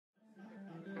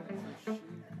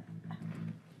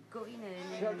Can't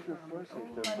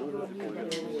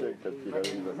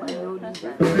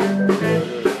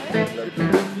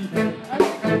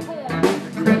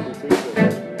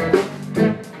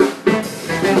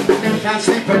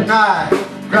sleep at night,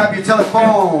 grab your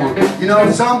telephone, you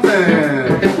know something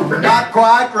not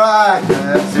quite right,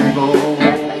 that's evil.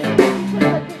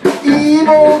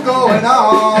 Evil going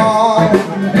on.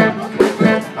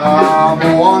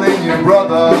 I'm warning you,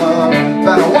 brother,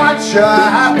 better watch your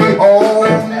happy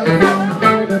home.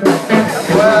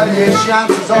 Well, your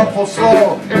chances awful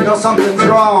slow, you know something's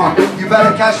wrong. You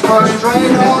better catch first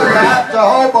train or you have to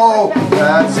hobo.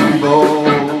 That's evil.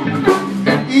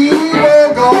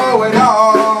 Evil going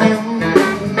on.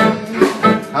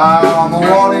 I'm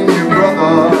warning you,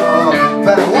 brother,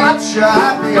 better watch your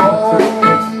happy home.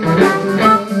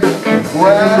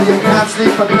 Well, you can't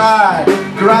sleep at night,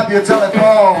 grab your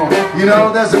telephone, you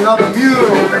know there's another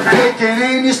mule kicking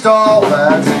in your stall.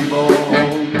 That's evil.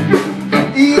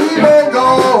 Evil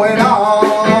going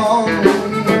on.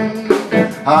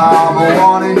 I'm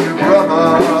warning you,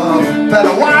 brother,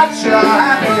 better watch your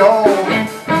happy home.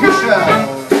 Michel.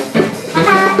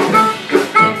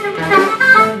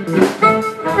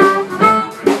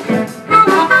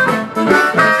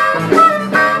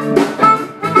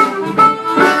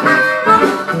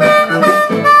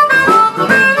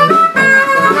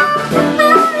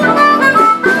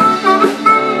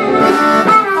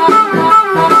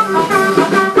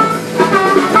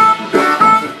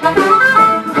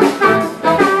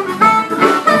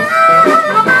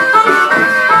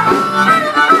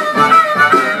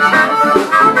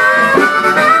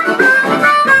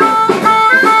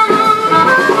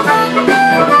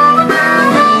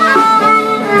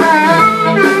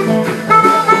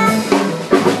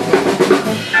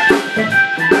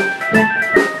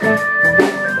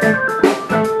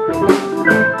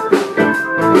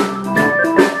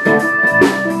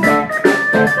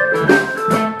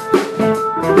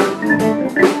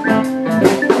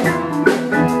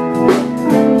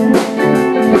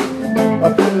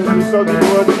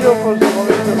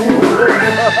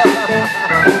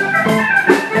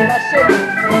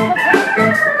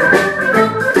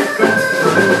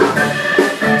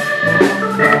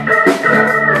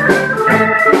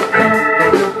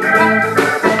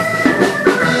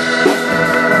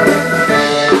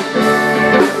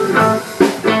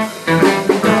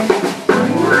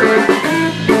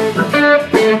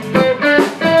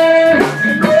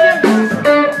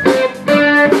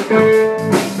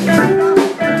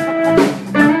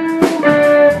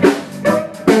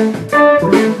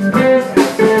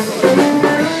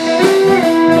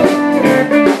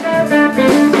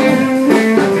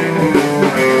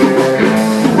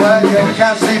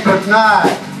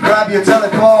 Your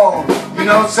telephone, you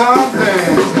know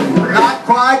something's not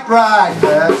quite right,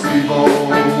 that's evil.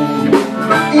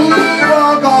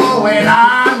 Evil going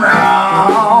on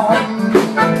round.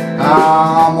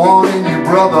 I'm warning you,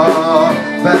 brother,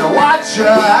 better watch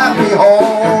your happy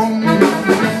home.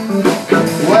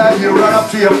 Well, you run up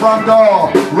to your front door,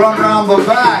 run around the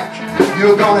back,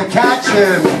 you're gonna catch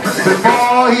him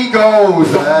before he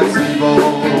goes, that's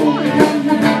evil.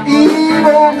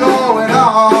 Evil going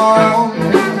on.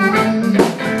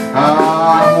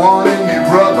 I'm warning you,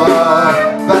 brother,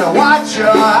 better watch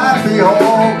your happy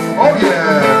home. Oh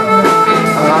yeah.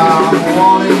 I'm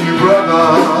warning you,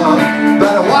 brother,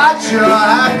 better watch your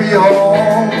happy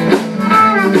home.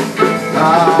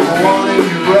 I'm warning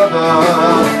you, brother,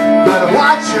 better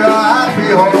watch your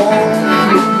happy home.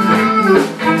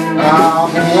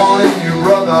 I'm warning you,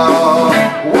 brother,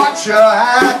 watch your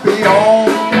happy home.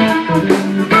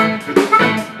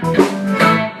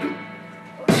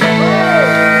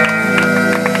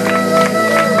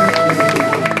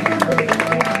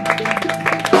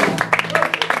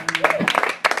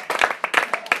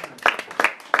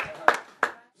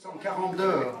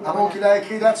 Avant qu'il a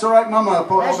écrit That's Alright Mama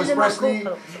pour Elvis Presley,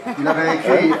 il avait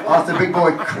écrit After Big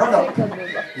Boy Cut Up,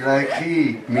 il a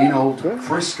écrit Mean Old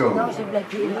Frisco. Non, j'ai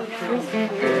blagué.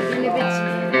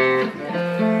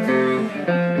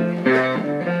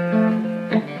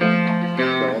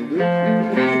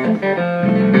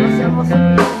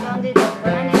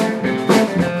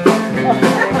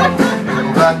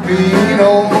 That mean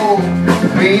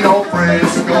old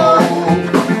Frisco,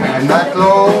 and that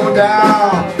low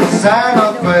down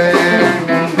Santa Fe.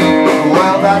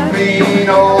 Well, that mean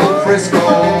old Frisco,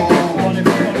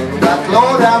 that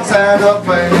low down Santa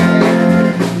Fe.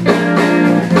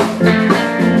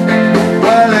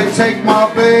 Well, they take my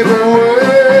baby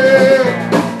away,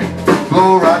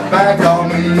 blow right back on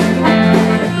me.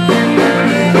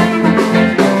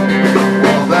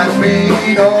 Well, that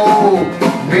mean old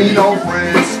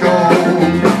Frisco,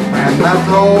 and that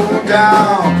low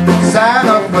down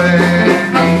Santa Fe.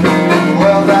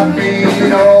 Well, that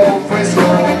mean old Frisco,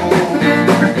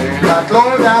 that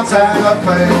low down Santa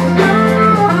Fe.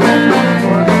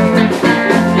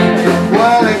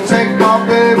 Well, it take my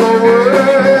baby away,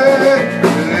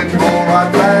 it go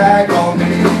right back on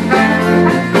me.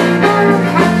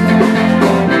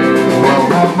 Well,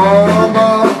 my mama,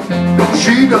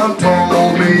 she done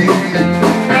told me,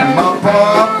 and my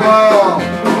papa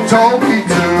told me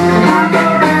too.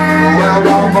 Well,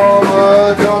 my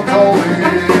mama done told me,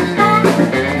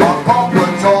 my papa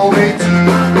told me too.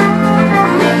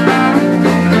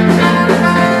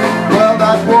 Well,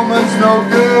 that woman's no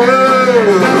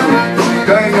good, she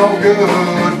ain't no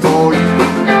good for you.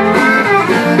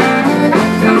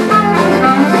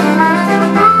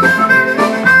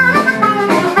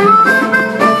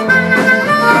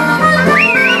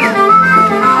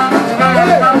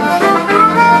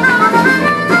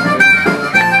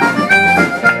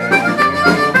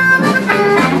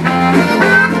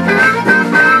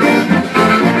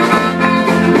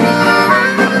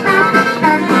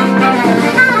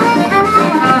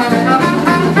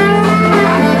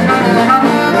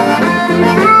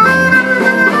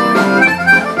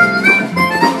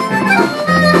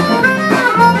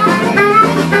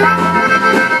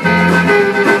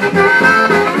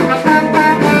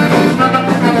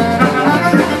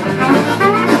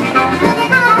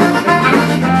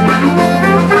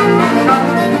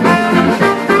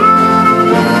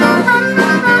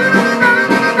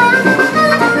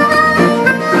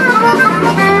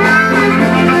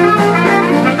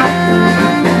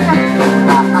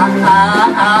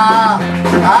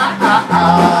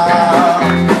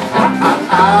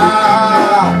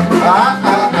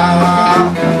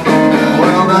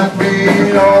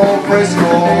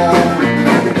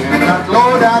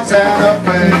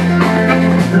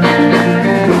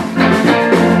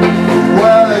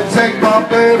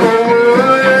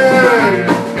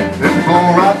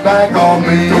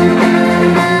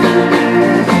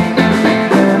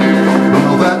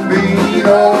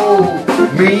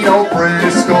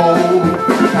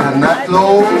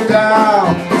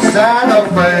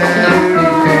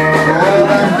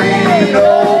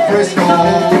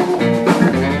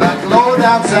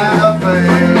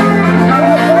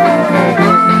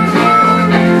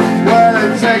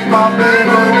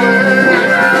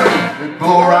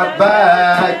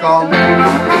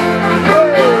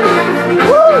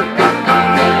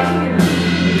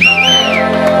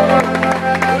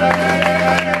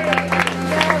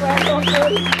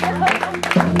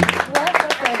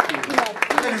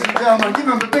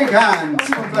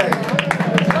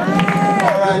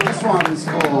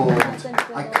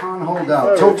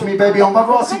 Baby, on va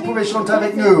voir si vous pouvez chanter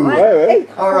avec nous.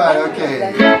 All right,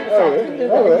 okay.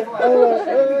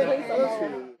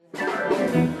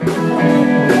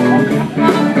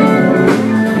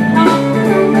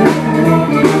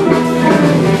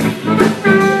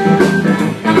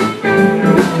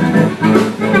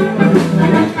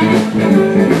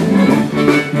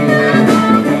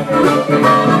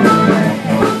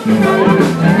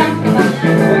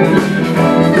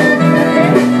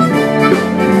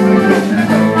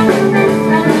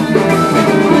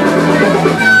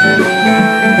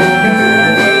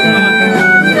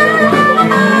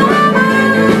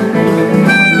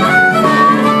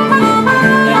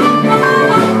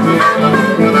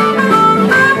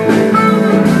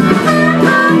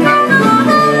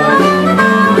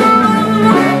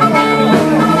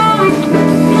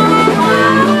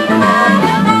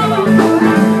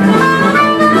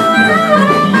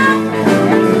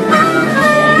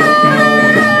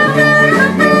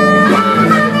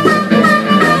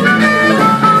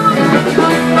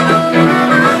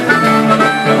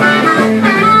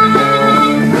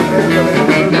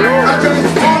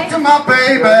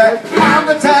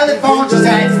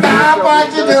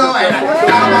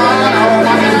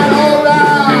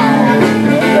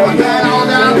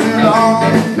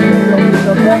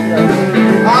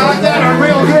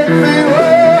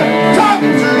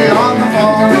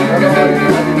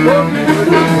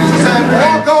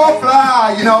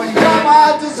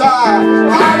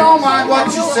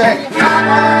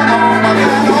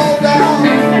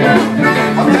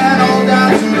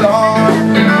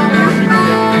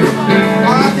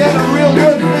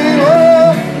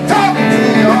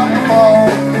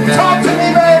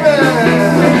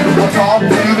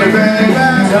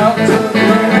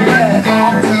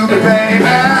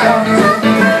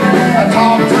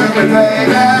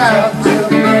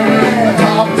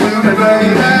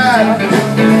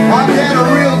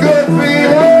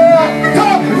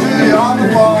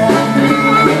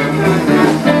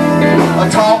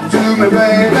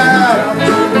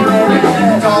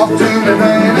 Talk to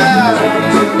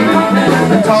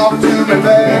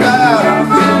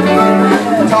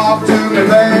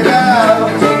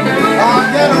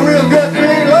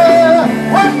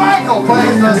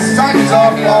the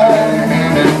saxophone.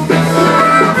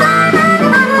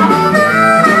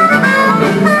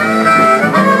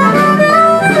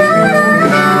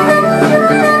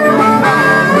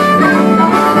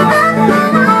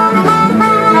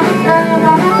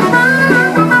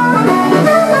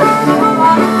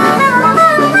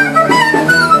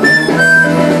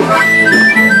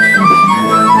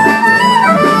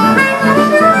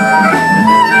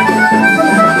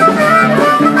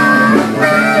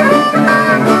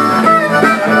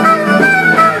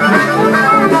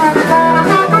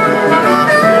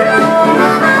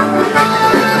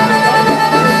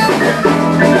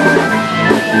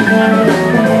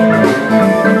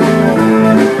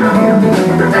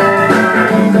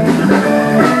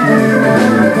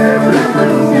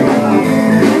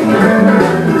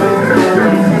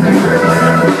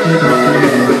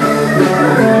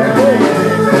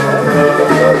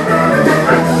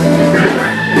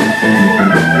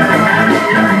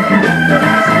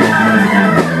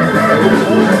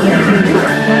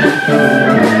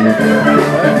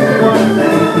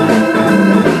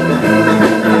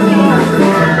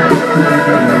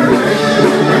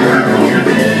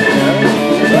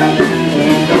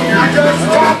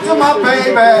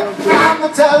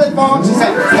 Telephone, she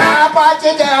said, stop what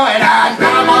you're doing and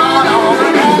come on home.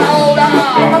 I can't hold out.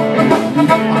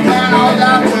 I can't hold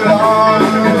out too long.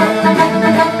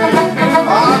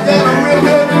 I'll get a real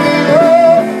good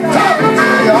feeling talking to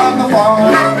you on the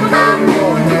phone.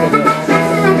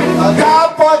 Stop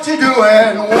what you're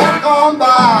doing, walk on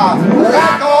by,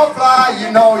 walk on fly, you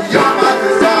know you're my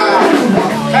desire.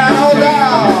 Can't hold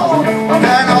out,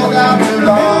 can't hold out too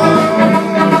long.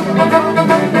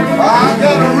 I'll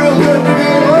get a real good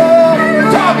feeling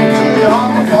talking to you on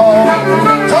the phone.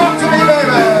 Talk to me,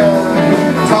 baby.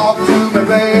 Talk to me,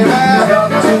 baby.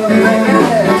 Talk to me,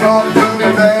 baby. Talk to me,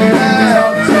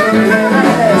 baby.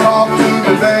 Talk to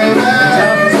me, baby.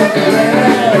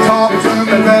 Talk to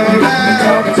me, baby.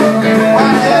 I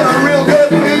get a real good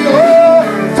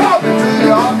feeling talking to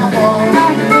you on the phone.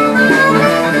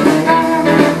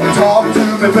 Talk to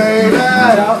me, baby.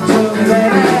 Talk to me,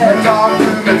 baby. Talk to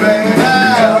me, baby.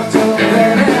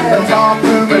 Talk to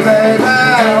me, baby.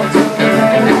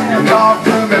 Talk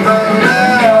to me, baby.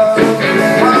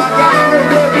 I got a real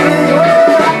good feeling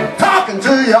talking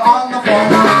to you on the phone.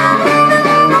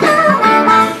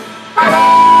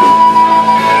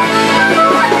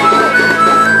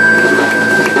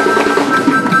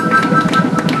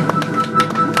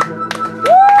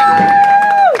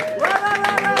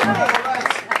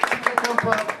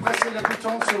 Pressez le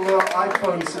bouton sur leur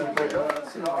iPhone, s'il vous plaît.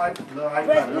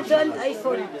 Press button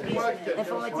iPhone,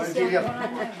 informaticien.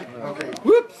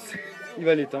 Oups, il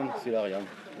va l'éteindre, c'est là, regarde.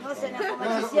 Non, c'est un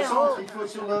informaticien.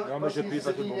 Non, mais j'appuie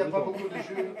pas tout le monde.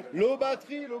 Low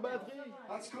battery.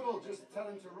 That's cool, just tell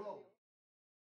him to roll.